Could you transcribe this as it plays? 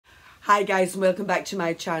Hi guys, and welcome back to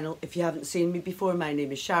my channel. If you haven't seen me before, my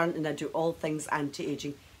name is Sharon and I do all things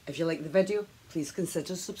anti-aging. If you like the video, please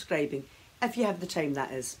consider subscribing, if you have the time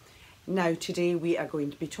that is. Now today we are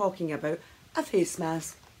going to be talking about a face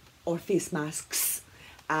mask, or face masks,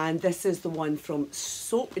 and this is the one from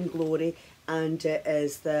Soap&glory, and it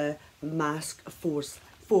is the Mask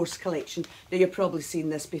Force collection. Now you've probably seen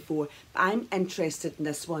this before, but I'm interested in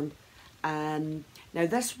this one. Now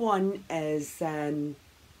this one is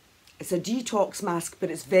it's a detox mask, but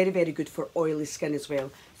it's very, very good for oily skin as well.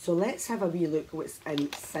 So let's have a wee look what's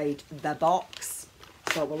inside the box.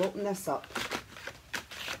 So we'll open this up.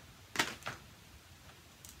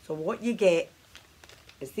 So what you get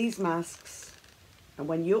is these masks, and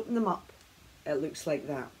when you open them up, it looks like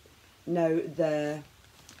that. Now the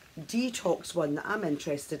detox one that I'm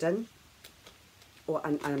interested in,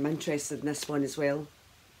 and I'm interested in this one as well.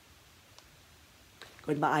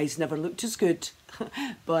 God, my eyes never looked as good,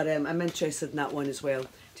 but I'm interested in that one as well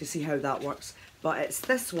to see how that works. But it's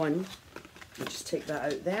this one. I'll just take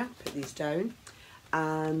that out there, put these down.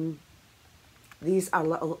 These are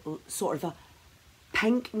little sort of a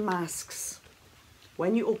pink masks.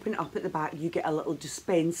 When you open it up at the back, you get a little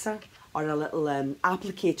dispenser, or a little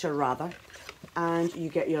applicator rather, and you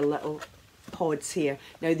get your little pods here.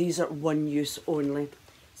 Now these are one use only.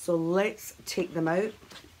 So let's take them out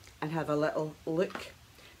and have a little look.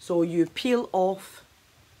 So you peel off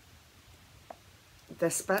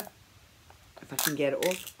this bit, if I can get it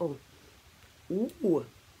off. Oh, ooh,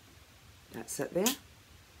 that's it there.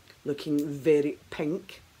 Looking very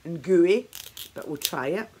pink and gooey, but we'll try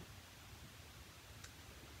it.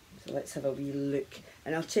 So let's have a wee look.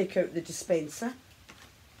 And I'll take out the dispenser.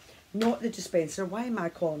 Not the dispenser, why am I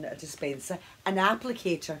calling it a dispenser? An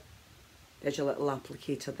applicator. There's your little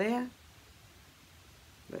applicator there.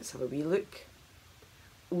 Let's have a wee look.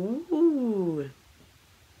 Ooh,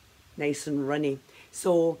 nice and runny.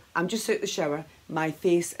 So I'm just out the shower. My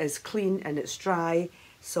face is clean and it's dry.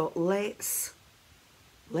 So let's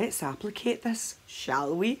applicate this,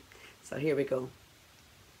 shall we? So here we go.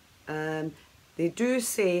 They do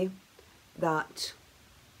say that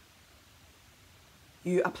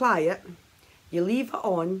you apply it, you leave it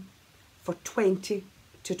on for 20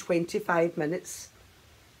 to 25 minutes.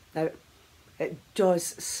 Now, it does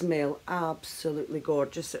smell absolutely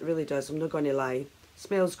gorgeous. It really does. I'm not going to lie. It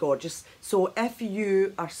smells gorgeous. So if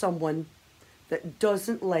you are someone that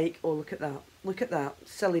doesn't like, oh look at that. Look at that.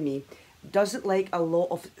 Silly me. Doesn't like a lot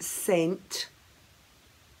of scent,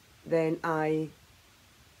 then I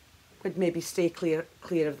would maybe stay clear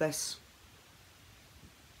of this.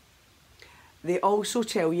 They also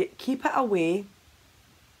tell you, keep it away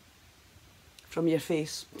from your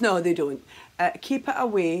face. No, they don't. Keep it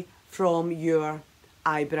away from your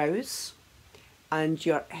eyebrows and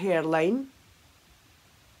your hairline.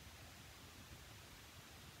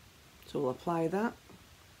 So we'll apply that.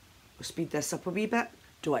 We'll speed this up a wee bit.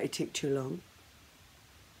 Don't want it to take too long.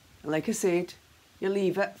 And like I said, you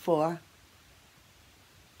leave it for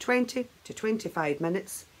 20 to 25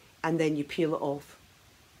 minutes and then you peel it off.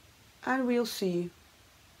 And we'll see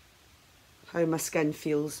how my skin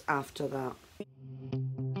feels after that.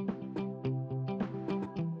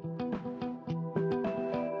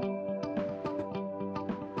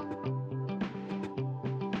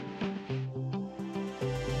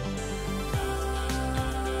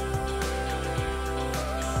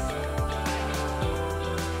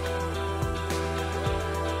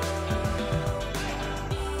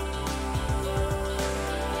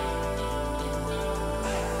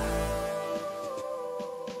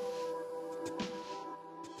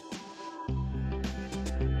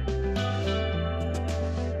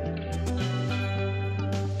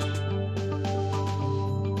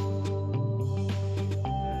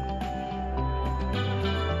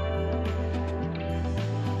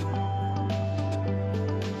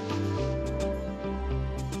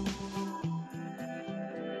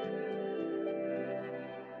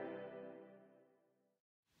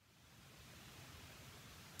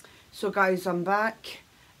 So guys, I'm back.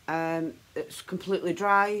 It's completely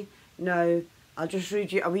dry. Now, I'll just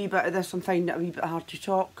read you a wee bit of this. I'm finding it a wee bit hard to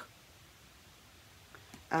talk.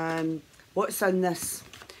 What's in this?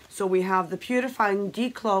 So we have the Purifying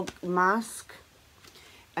De-clog Mask.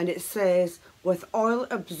 And it says, with oil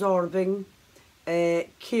absorbing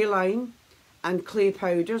kaolin and clay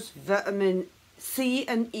powders, vitamin C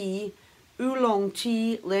and E, oolong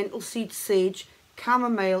tea, lentil seed, sage,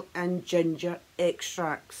 chamomile and ginger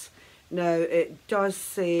extracts. Now it does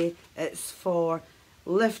say it's for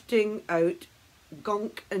lifting out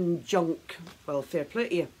gunk and junk. Well, fair play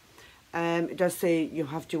to you. It does say you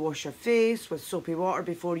have to wash your face with soapy water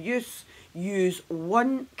before use. use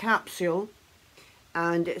 1 capsule,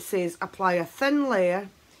 and it says apply a thin layer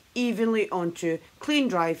evenly onto clean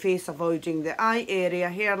dry face, avoiding the eye area,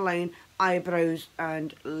 hairline, eyebrows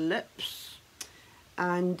and lips.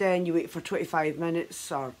 And then you wait for 25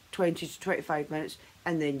 minutes or 20 to 25 minutes,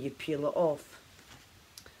 and then you peel it off.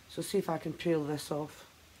 So see if I can peel this off.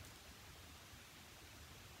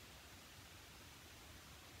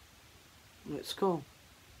 Let's go.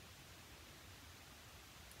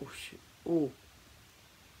 Oh shit. Oh.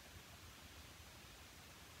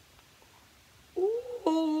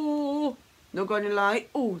 Oh. Not gonna lie.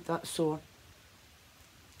 Oh, that's sore.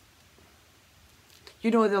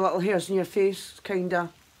 You know the little hairs in your face, kinda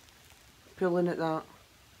pulling at that.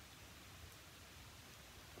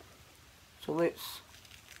 So let's.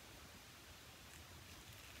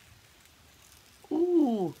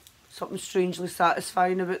 Ooh, something strangely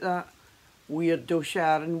satisfying about that. Weirdo,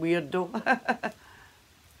 Sharon, weirdo.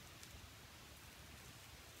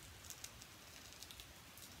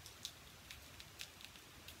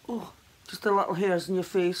 Oh, just the little hairs in your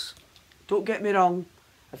face. Don't get me wrong.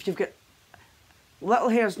 If you've got little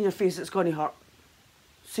hairs in your face, it's going to hurt.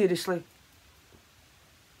 Seriously.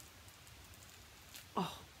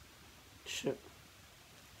 Oh, shit.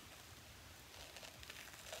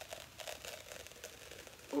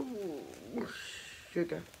 Oh,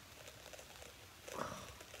 sugar.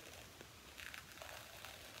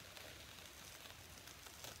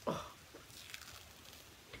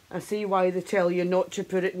 I see why they tell you not to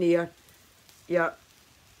put it near your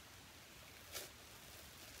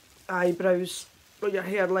eyebrows or your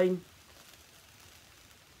hairline.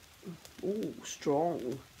 Oh,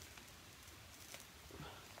 strong.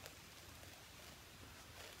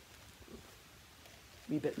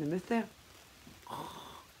 Wee bit in the mouth there.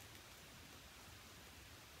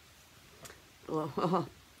 Oh.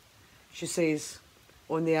 She says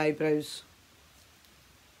on the eyebrows.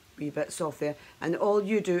 Wee bits off there, and all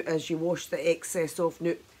you do is you wash the excess off.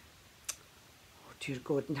 Now, oh dear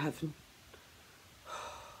God in heaven,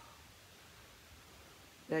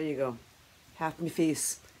 there you go, half my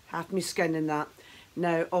face, half my skin in that.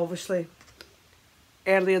 Now obviously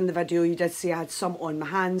earlier in the video you did see I had some on my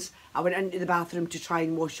hands. I went into the bathroom to try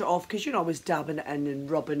and wash it off, because you know I was dabbing it in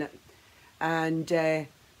and rubbing it, and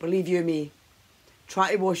believe you me,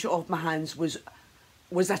 trying to wash it off my hands was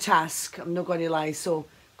a task, I'm not going to lie. So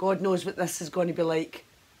God knows what this is going to be like,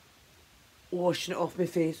 washing it off my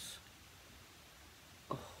face.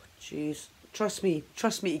 Oh, jeez. Trust me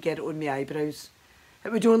to get it on my eyebrows.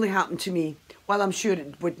 It would only happen to me. Well, I'm sure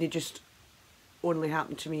it wouldn't just only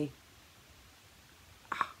happen to me.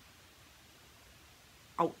 Ah.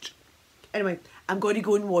 Ouch. Anyway, I'm going to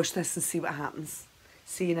go and wash this and see what happens.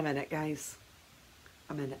 See you in a minute, guys.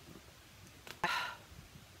 A minute.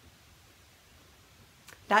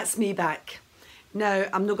 That's me back. Now,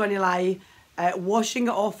 I'm not going to lie, washing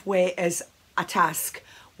it off wet is a task.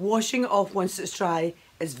 Washing it off once it's dry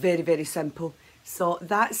is very, very simple. So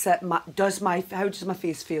that's it. How does my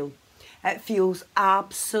face feel? It feels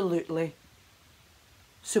absolutely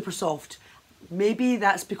super soft. Maybe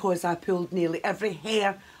that's because I pulled nearly every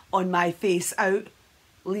hair on my face out,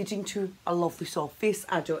 leading to a lovely soft face.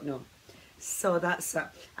 I don't know. So that's it.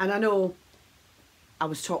 And I know I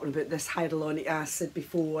was talking about this hyaluronic acid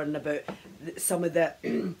before and about some of the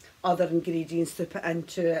other ingredients to put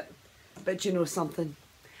into it. But you know something?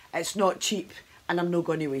 It's not cheap, and I'm not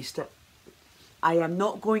going to waste it. I am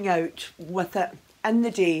not going out with it in the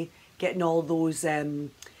day getting all those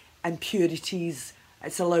impurities.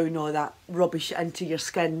 It's allowing all that rubbish into your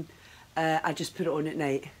skin. I just put it on at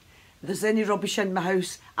night. If there's any rubbish in my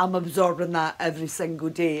house, I'm absorbing that every single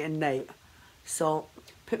day and night. So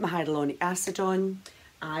put my hyaluronic acid on.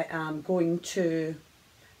 I am going to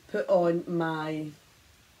put on my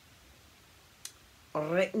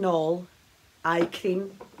retinol eye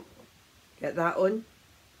cream. Get that on.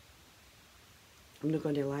 I'm not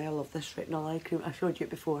going to lie, I love this retinol eye cream. I showed you it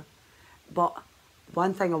before. But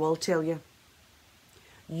one thing I will tell you,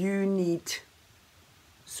 you need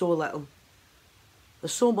so little.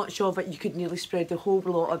 There's so much of it, you could nearly spread the whole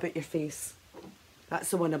lot about your face.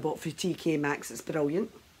 That's the one I bought for TK Maxx. It's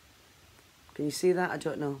brilliant. Can you see that? I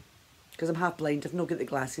don't know. Because I'm half blind. I've not got the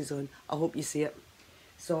glasses on. I hope you see it.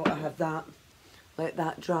 So I have that. Let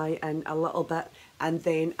that dry in a little bit. And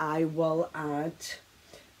then I will add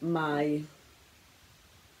my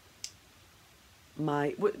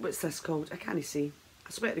what's this called? I can't see.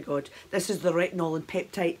 I swear to God. This is the retinol and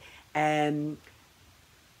peptide.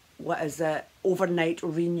 What is it? Overnight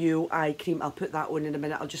Renew eye cream. I'll put that on in a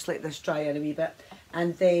minute. I'll just let this dry in a wee bit.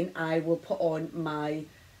 And then I will put on my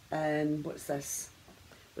what's this?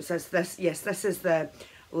 What's this? Yes, this is the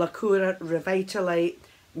Lacura Revitalite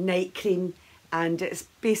Night Cream, and it's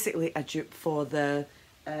basically a dupe for the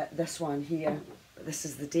this one here. This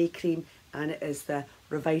is the day cream, and it is the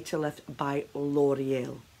Revitalift by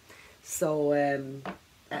L'Oreal. So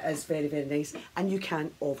it is very, very nice, and you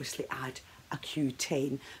can obviously add a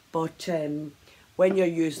Q10, but when you're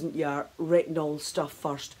using your retinol stuff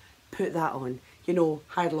first, put that on, you know,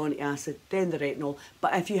 hyaluronic acid, then the retinol.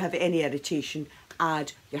 But if you have any irritation,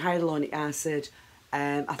 add your hyaluronic acid,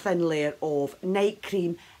 a thin layer of night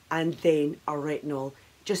cream, and then a retinol,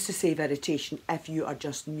 just to save irritation if you are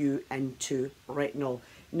just new into retinol.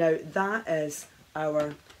 Now that is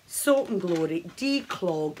our Soap and Glory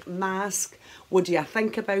De-clog mask. What do you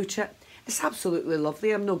think about it? It's absolutely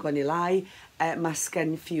lovely, I'm not going to lie. My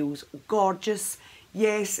skin feels gorgeous.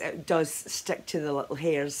 Yes, it does stick to the little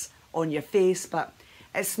hairs on your face, but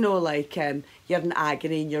it's not like you're in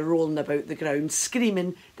agony and you're rolling about the ground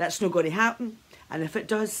screaming. That's not going to happen. And if it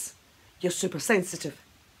does, you're super sensitive.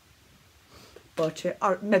 But,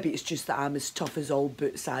 or maybe it's just that I'm as tough as all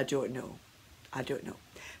boots, I don't know. I don't know.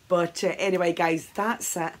 But anyway, guys,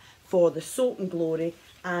 that's it for the Soap and Glory.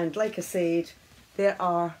 And like I said, there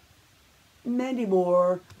are many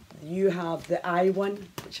more. You have the eye one,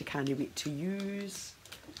 which I can't wait to use.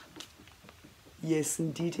 Yes,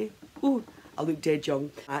 indeedy. Ooh, I look dead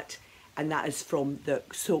young. And that is from the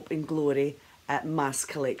Soap and Glory mask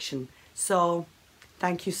collection. So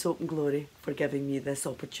thank you, Soap and Glory, for giving me this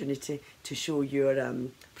opportunity to show your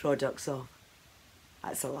products off.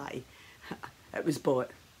 That's a lie. It was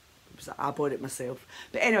bought. I bought it myself.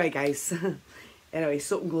 But anyway, guys. Anyway,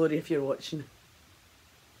 Soap and Glory if you're watching.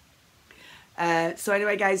 So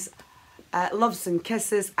anyway, guys, loves and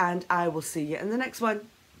kisses, and I will see you in the next one.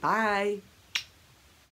 Bye.